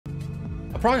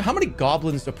How many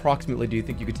goblins approximately do you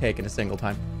think you could take in a single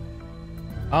time?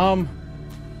 A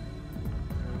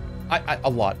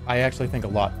lot. I actually think a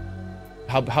lot.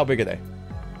 How big are they?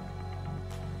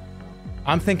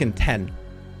 I'm thinking 10.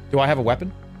 Do I have a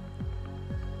weapon?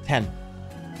 10.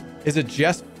 Is it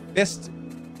just fist?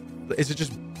 Is it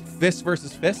just fist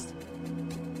versus fist?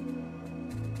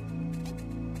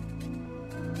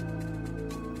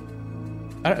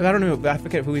 I don't know. I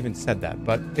forget who even said that.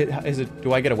 But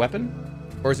do I get a weapon?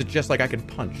 Or is it just like I can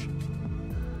punch?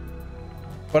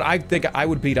 But I think I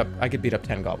could beat up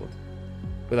 10 goblins.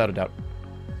 Without a doubt.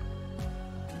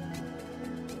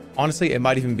 Honestly, it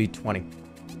might even be 20.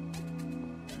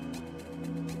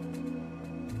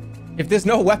 If there's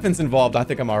no weapons involved, I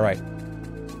think I'm alright.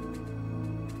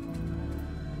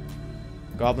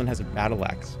 Goblin has a battle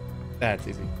axe. That's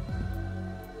easy.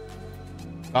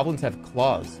 Goblins have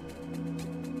claws.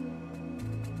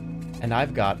 And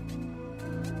I've got...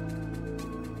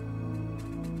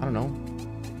 I don't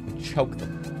know. Choke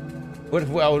them. What?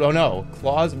 Oh no.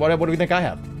 Claws? What do we think I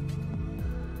have?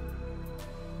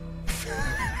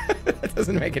 That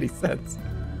doesn't make any sense.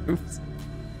 Oops.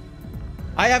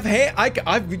 I have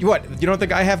what? You don't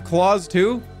think I have claws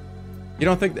too? You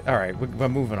don't think... All right, we're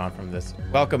moving on from this.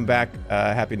 Welcome back.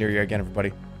 Happy New Year again,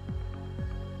 everybody.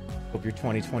 Hope your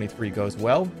 2023 goes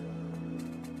well.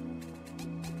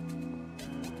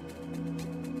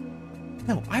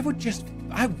 No, I would just...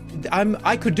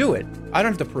 I could do it. I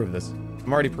don't have to prove this.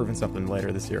 I'm already proving something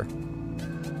later this year.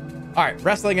 All right,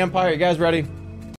 Wrestling Empire, you guys ready?